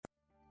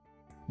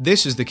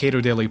This is the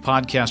Cato Daily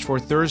Podcast for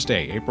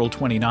Thursday, April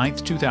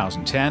 29th,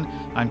 2010.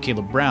 I'm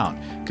Caleb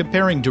Brown.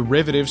 Comparing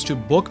derivatives to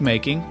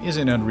bookmaking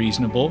isn't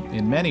unreasonable.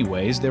 In many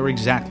ways, they're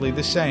exactly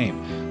the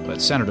same.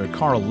 But Senator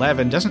Carl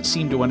Levin doesn't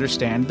seem to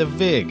understand the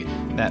VIG,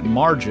 that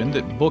margin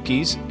that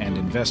bookies and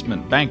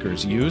investment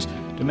bankers use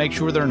to make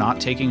sure they're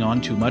not taking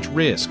on too much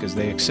risk as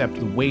they accept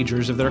the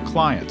wagers of their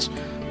clients.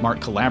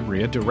 Mark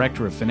Calabria,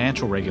 Director of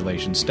Financial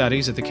Regulation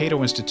Studies at the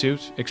Cato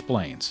Institute,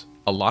 explains.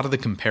 A lot of the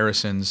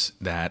comparisons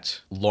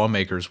that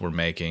lawmakers were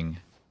making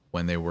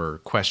when they were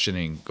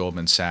questioning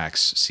Goldman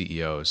Sachs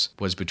CEOs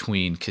was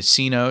between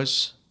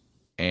casinos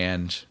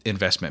and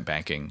investment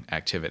banking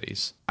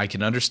activities. I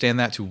can understand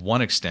that to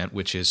one extent,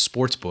 which is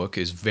sportsbook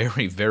is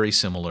very, very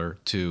similar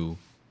to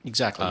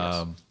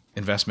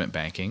investment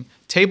banking.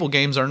 Table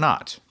games are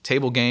not.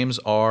 Table games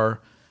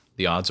are,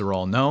 the odds are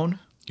all known.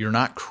 You're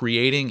not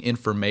creating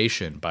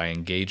information by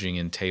engaging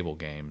in table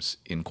games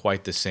in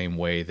quite the same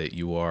way that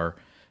you are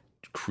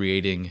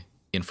creating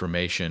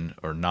information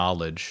or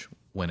knowledge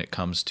when it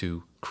comes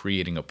to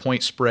creating a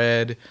point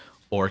spread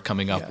or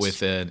coming up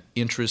with an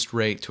interest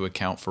rate to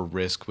account for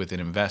risk with an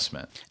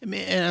investment. And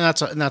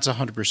that's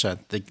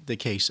 100% the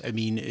case. I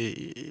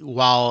mean,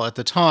 while at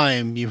the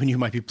time when you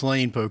might be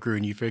playing poker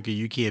and you figure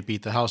you can't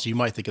beat the house, you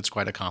might think it's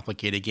quite a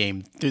complicated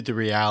game. The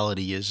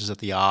reality is that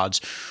the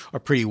odds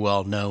are pretty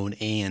well known,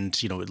 and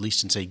at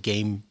least in say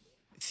game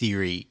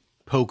theory,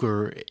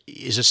 poker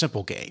is a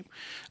simple game,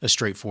 a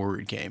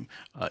straightforward game,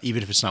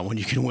 even if it's not one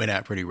you can win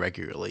at pretty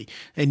regularly.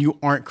 And you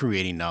aren't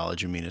creating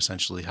knowledge. I mean,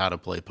 essentially how to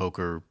play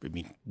poker. I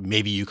mean,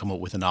 maybe you come up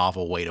with a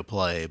novel way to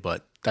play,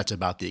 but that's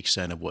about the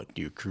extent of what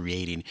you're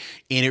creating.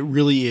 And it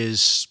really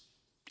is,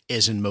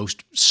 as in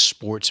most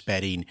sports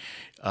betting,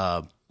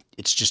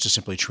 it's just a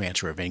simply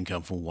transfer of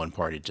income from one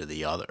party to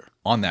the other.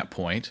 On that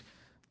point,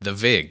 the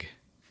VIG.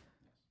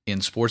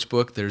 In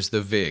sportsbook, there's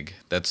the VIG.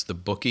 That's the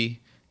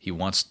bookie. He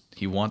wants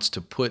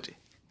to put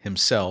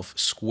himself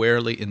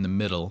squarely in the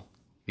middle,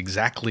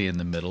 exactly in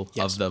the middle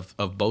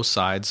of both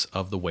sides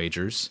of the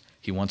wagers.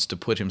 He wants to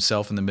put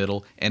himself in the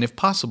middle and, if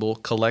possible,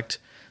 collect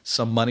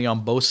some money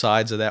on both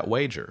sides of that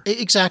wager.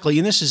 Exactly.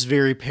 And this is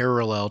very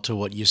parallel to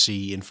what you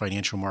see in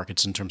financial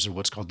markets in terms of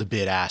what's called the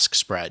bid-ask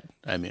spread.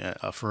 I mean,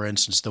 for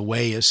instance, the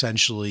way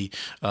essentially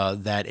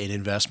that an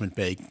investment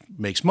bank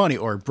makes money,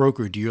 or a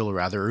broker-dealer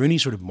rather, or any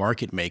sort of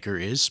market maker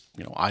is,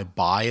 I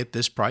buy at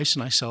this price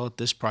and I sell at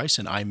this price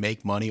and I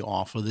make money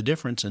off of the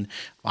difference. And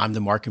I'm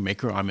the market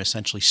maker. I'm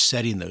essentially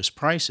setting those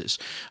prices.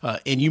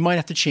 And you might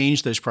have to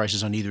change those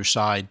prices on either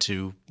side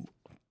to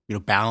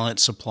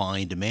balance supply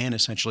and demand,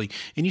 essentially.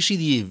 And you see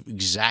the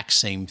exact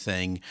same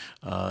thing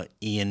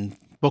in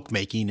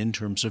bookmaking in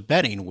terms of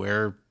betting,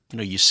 where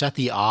you set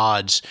the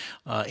odds,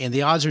 and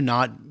the odds are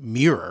not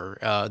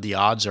mirror. The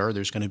odds are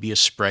there's going to be a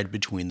spread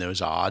between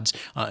those odds,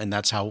 and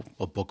that's how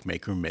a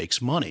bookmaker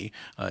makes money.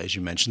 As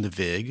you mentioned, the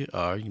VIG,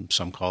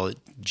 some call it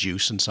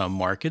juice in some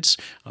markets.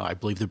 I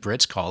believe the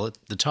Brits call it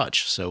the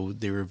touch. So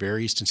there are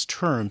various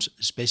terms.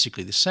 It's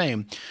basically the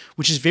same,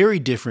 which is very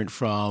different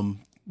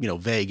from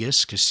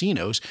Vegas,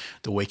 casinos.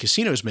 The way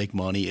casinos make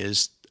money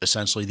is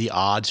essentially the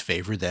odds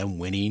favor them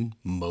winning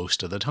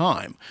most of the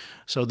time.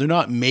 So they're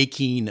not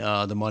making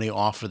the money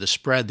off of the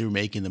spread. They're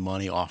making the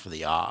money off of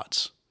the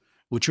odds,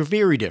 which are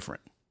very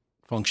different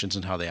functions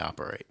in how they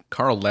operate.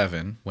 Carl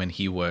Levin, when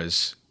he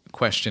was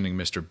questioning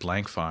Mr.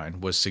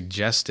 Blankfein, was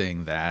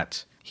suggesting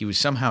that he was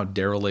somehow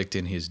derelict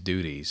in his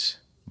duties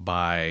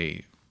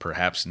by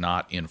perhaps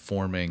not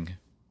informing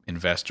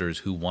investors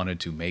who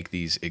wanted to make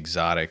these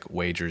exotic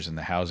wagers in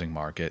the housing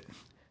market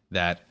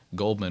that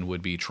Goldman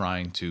would be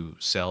trying to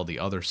sell the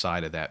other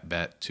side of that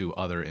bet to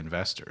other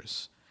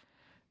investors.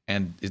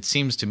 And it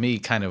seems to me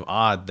kind of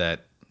odd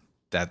that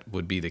that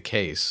would be the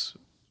case.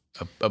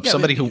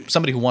 Somebody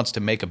who wants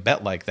to make a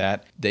bet like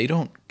that, they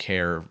don't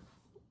care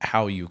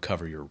how you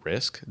cover your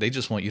risk. They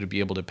just want you to be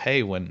able to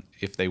pay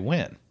if they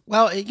win.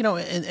 Well,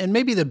 and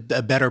maybe a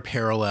better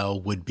parallel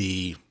would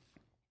be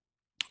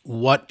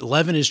what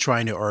Levin is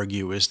trying to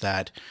argue is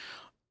that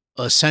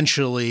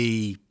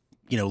essentially,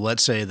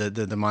 let's say that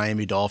the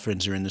Miami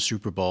Dolphins are in the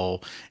Super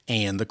Bowl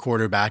and the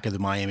quarterback of the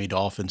Miami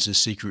Dolphins is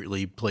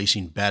secretly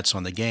placing bets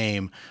on the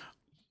game.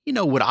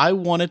 Would I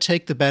want to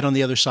take the bet on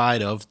the other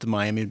side of the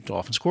Miami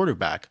Dolphins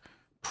quarterback?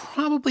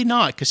 Probably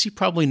not, because he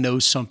probably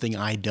knows something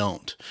I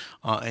don't,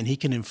 and he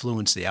can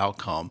influence the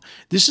outcome.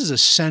 This is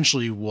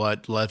essentially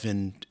what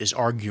Levin is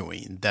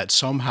arguing, that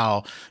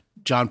somehow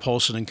John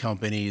Paulson and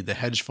company, the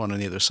hedge fund on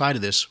the other side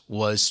of this,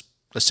 was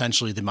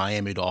essentially the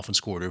Miami Dolphins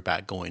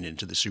quarterback going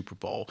into the Super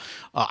Bowl.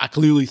 I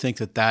clearly think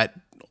that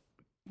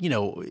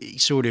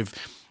sort of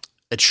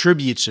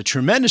attributes a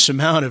tremendous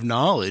amount of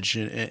knowledge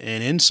and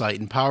insight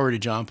and power to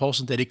John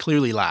Paulson that he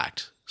clearly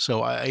lacked.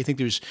 So I think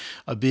there's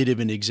a bit of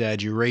an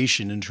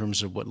exaggeration in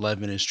terms of what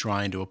Levin is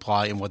trying to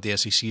apply and what the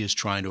SEC is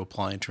trying to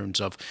apply in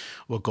terms of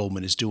what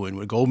Goldman is doing.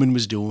 What Goldman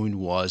was doing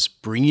was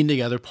bringing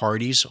together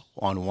parties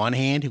on one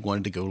hand who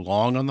wanted to go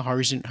long on the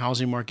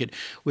housing market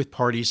with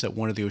parties that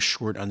wanted to go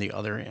short on the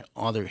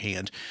other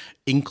hand.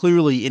 And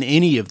clearly in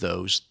any of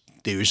those,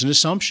 there's an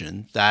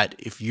assumption that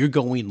if you're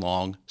going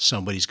long,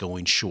 somebody's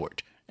going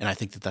short. And I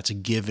think that that's a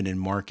given in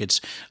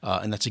markets,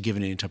 and that's a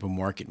given in any type of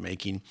market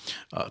making,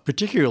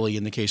 particularly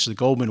in the case of the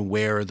Goldman,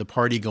 where the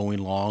party going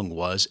long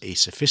was a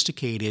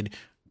sophisticated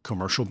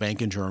commercial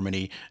bank in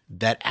Germany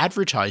that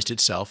advertised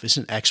itself as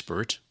an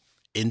expert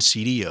in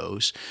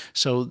CDOs.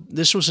 So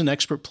this was an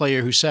expert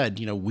player who said,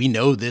 we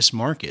know this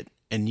market,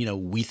 and,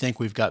 we think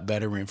we've got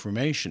better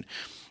information.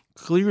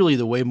 Clearly,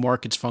 the way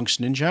markets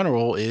function in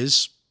general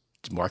is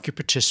market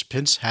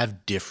participants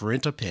have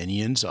different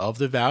opinions of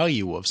the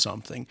value of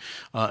something,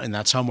 and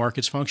that's how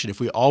markets function. If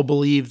we all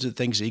believed that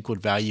things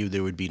equaled value,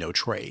 there would be no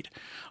trade.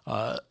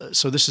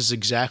 So this is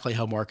exactly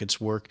how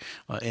markets work,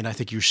 and I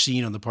think you're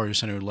seeing on the part of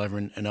Senator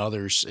Levin and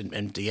others,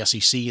 and the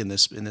SEC in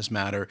this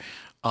matter,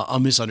 a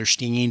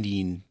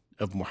misunderstanding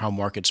of how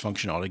markets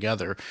function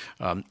altogether.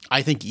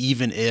 I think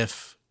even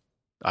if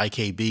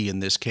IKB, in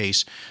this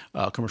case,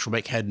 Commercial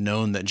Bank, had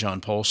known that John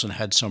Paulson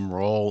had some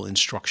role in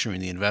structuring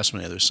the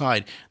investment on the other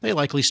side, they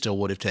likely still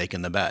would have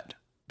taken the bet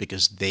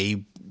because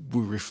they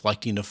were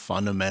reflecting a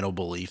fundamental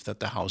belief that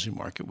the housing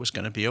market was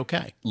going to be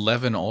okay.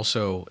 Levin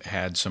also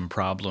had some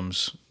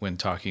problems when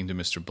talking to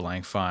Mr.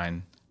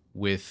 Blankfein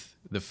with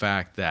the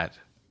fact that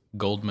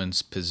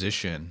Goldman's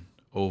position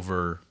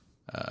over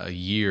a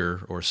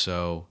year or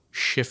so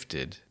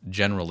shifted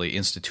generally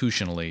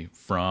institutionally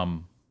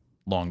from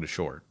long to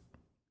short.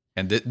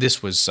 And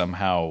this was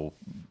somehow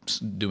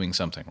doing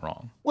something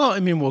wrong.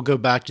 Well, we'll go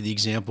back to the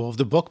example of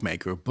the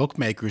bookmaker.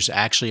 Bookmakers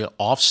actually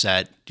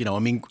offset,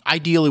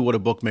 ideally what a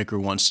bookmaker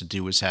wants to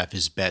do is have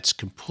his bets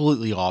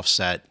completely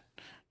offset,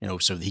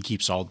 so that he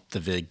keeps all the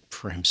vig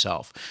for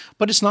himself.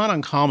 But it's not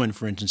uncommon,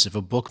 for instance, if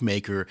a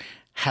bookmaker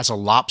has a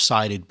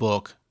lopsided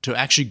book, to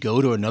actually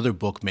go to another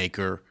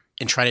bookmaker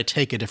and try to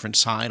take a different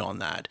side on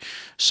that.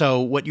 So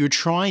what you're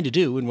trying to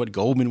do, and what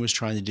Goldman was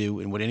trying to do,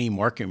 and what any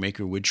market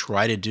maker would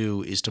try to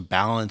do, is to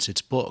balance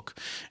its book.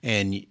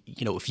 And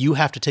if you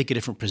have to take a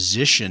different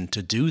position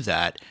to do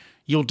that,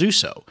 you'll do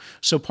so.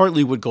 So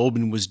partly what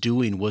Goldman was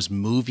doing was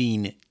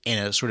moving in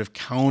a sort of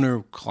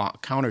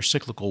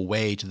counter-cyclical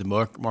way to the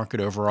market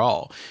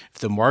overall.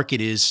 If the market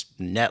is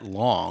net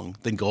long,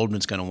 then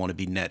Goldman's going to want to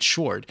be net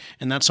short.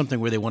 And that's something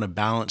where they want to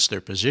balance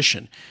their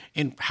position.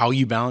 And how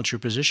you balance your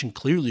position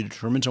clearly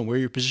determines on where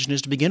your position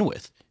is to begin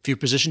with. If your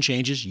position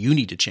changes, you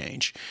need to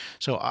change.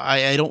 So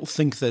I don't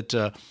think that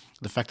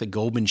the fact that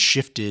Goldman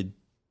shifted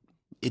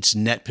its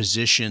net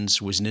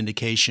positions was an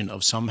indication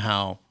of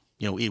somehow,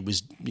 it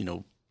was,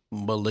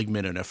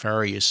 malignant or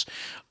nefarious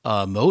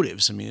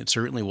motives. It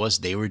certainly was.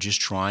 They were just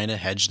trying to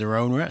hedge their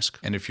own risk.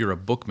 And if you're a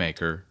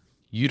bookmaker,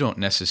 you don't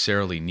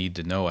necessarily need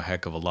to know a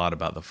heck of a lot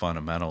about the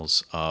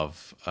fundamentals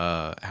of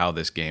how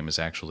this game is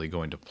actually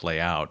going to play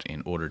out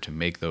in order to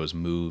make those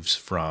moves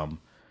from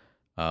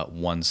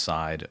one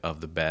side of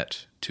the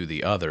bet to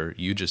the other.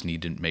 You just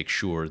need to make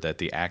sure that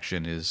the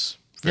action is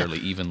fairly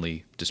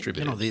evenly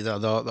distributed.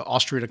 The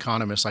Austrian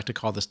economists like to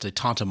call this the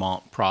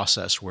tantement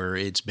process, where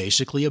it's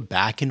basically a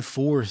back and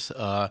forth,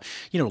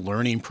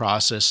 learning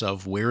process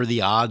of where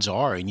the odds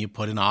are, and you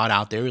put an odd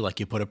out there, like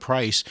you put a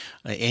price,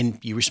 and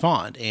you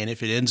respond. And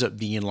if it ends up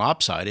being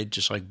lopsided,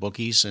 just like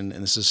bookies, and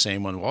this is the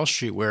same on Wall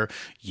Street, where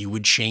you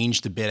would change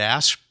the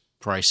bid-ask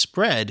price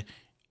spread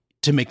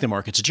to make the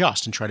markets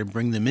adjust and try to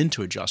bring them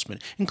into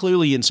adjustment. And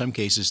clearly, in some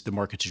cases, the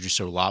markets are just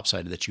so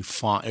lopsided that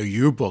or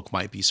your book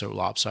might be so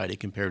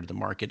lopsided compared to the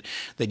market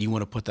that you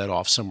want to put that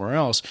off somewhere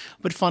else.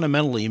 But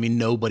fundamentally,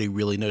 nobody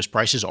really knows.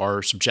 Prices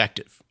are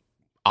subjective.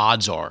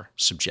 Odds are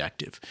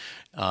subjective,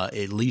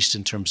 at least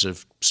in terms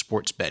of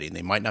sports betting.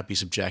 They might not be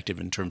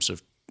subjective in terms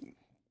of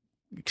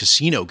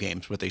casino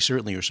games, but they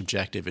certainly are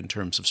subjective in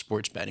terms of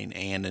sports betting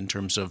and in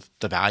terms of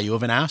the value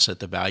of an asset,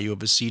 the value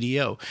of a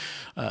CDO.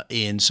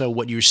 And so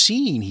what you're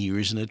seeing here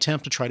is an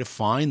attempt to try to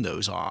find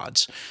those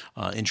odds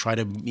and try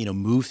to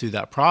move through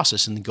that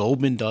process. And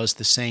Goldman does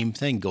the same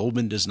thing.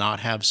 Goldman does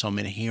not have some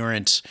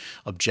inherent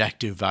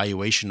objective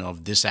valuation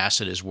of this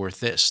asset is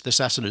worth this. This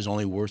asset is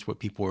only worth what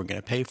people are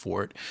going to pay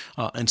for it.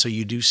 And so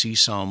you do see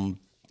some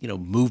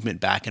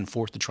movement back and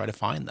forth to try to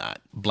find that.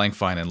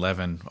 Blankfein and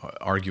Levin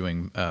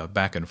arguing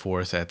back and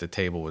forth at the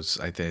table was,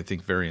 I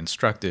think, very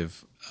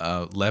instructive.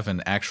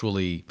 Levin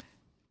actually,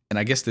 and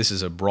I guess this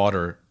is a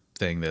broader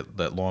thing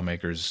that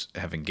lawmakers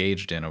have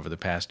engaged in over the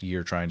past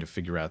year trying to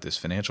figure out this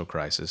financial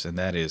crisis, and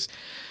that is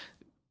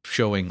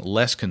showing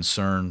less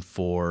concern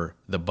for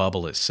the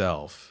bubble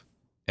itself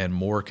and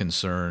more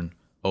concern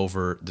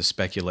over the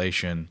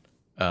speculation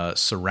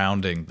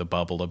surrounding the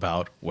bubble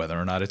about whether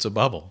or not it's a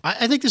bubble.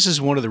 I think this is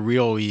one of the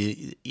real,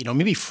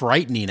 maybe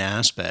frightening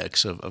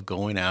aspects of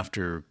going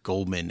after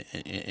Goldman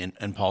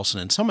and Paulson.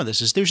 And some of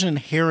this is there's an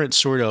inherent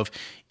sort of,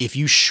 if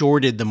you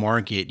shorted the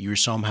market, you're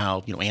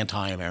somehow,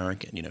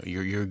 anti-American.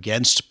 You're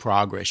against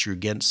progress. You're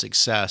against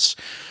success.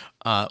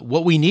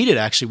 What we needed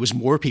actually was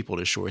more people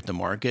to short the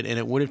market, and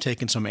it would have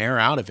taken some air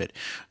out of it.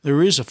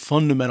 There is a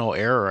fundamental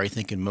error, I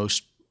think, in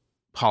most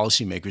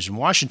policymakers in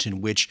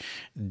Washington, which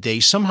they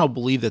somehow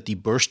believe that the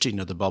bursting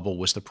of the bubble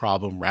was the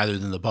problem rather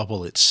than the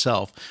bubble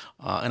itself.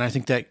 And I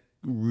think that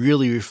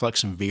really reflects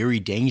some very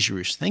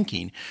dangerous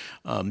thinking.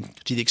 To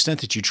the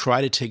extent that you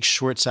try to take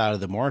shorts out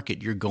of the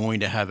market, you're going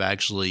to have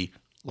actually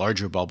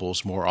larger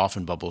bubbles, more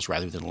often bubbles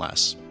rather than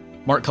less.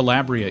 Mark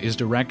Calabria is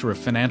Director of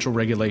Financial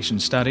Regulation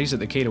Studies at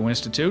the Cato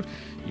Institute.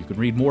 You can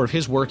read more of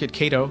his work at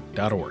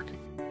cato.org.